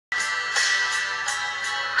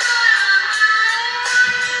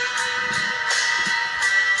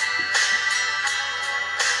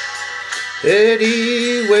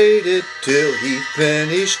Eddie waited till he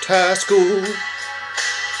finished high school.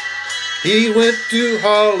 He went to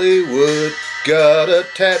Hollywood, got a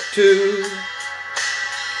tattoo.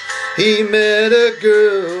 He met a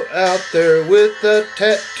girl out there with a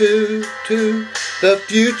tattoo too. The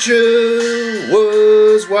future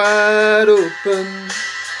was wide open.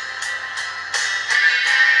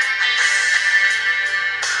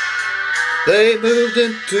 They moved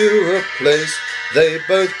into a place they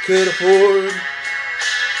both could afford.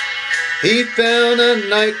 He found a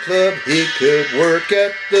nightclub he could work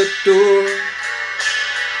at the door.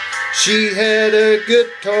 She had a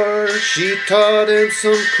guitar, she taught him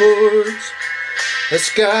some chords. The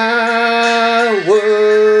sky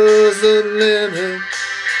was the limit.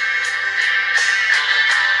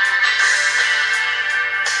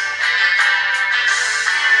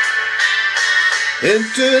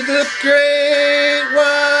 Into the great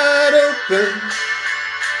wide open,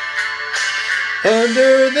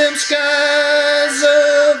 under them skies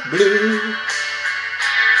of blue.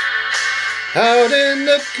 Out in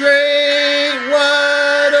the great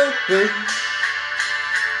wide open,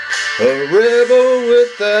 a rebel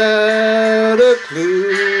without a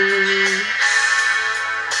clue.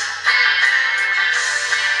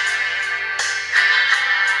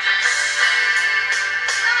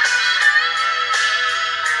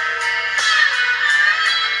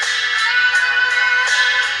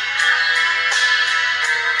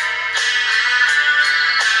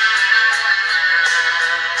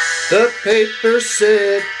 The paper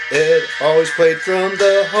said Ed always played from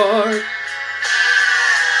the heart.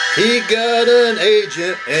 He got an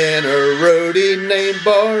agent and a roadie named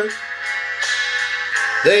Bart.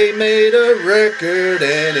 They made a record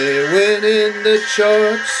and it went in the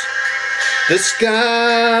charts. The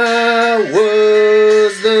sky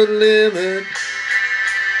was the limit.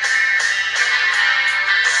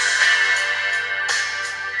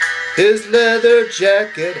 His leather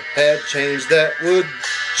jacket had chains that would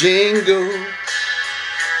jingle.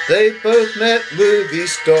 They both met movie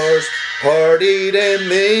stars, partied and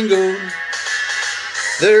mingled.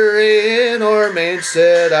 Their A&R man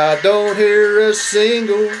said, I don't hear a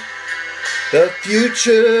single. The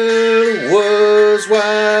future was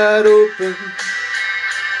wide open.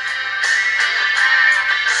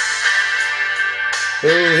 Oh,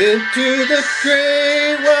 into the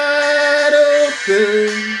great wide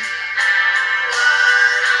open,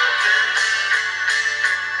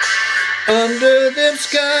 under them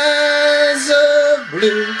skies of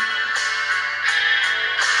blue.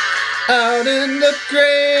 Out in the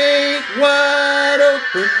great wide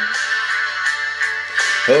open,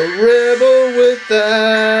 a rebel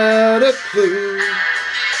without a clue.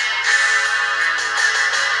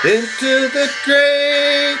 Into the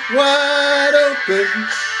great wide open,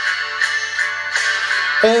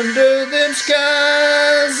 under them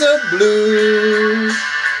skies of blue.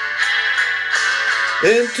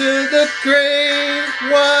 Into the great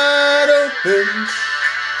wide open,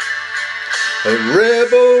 a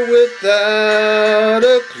rebel without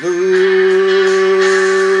a clue.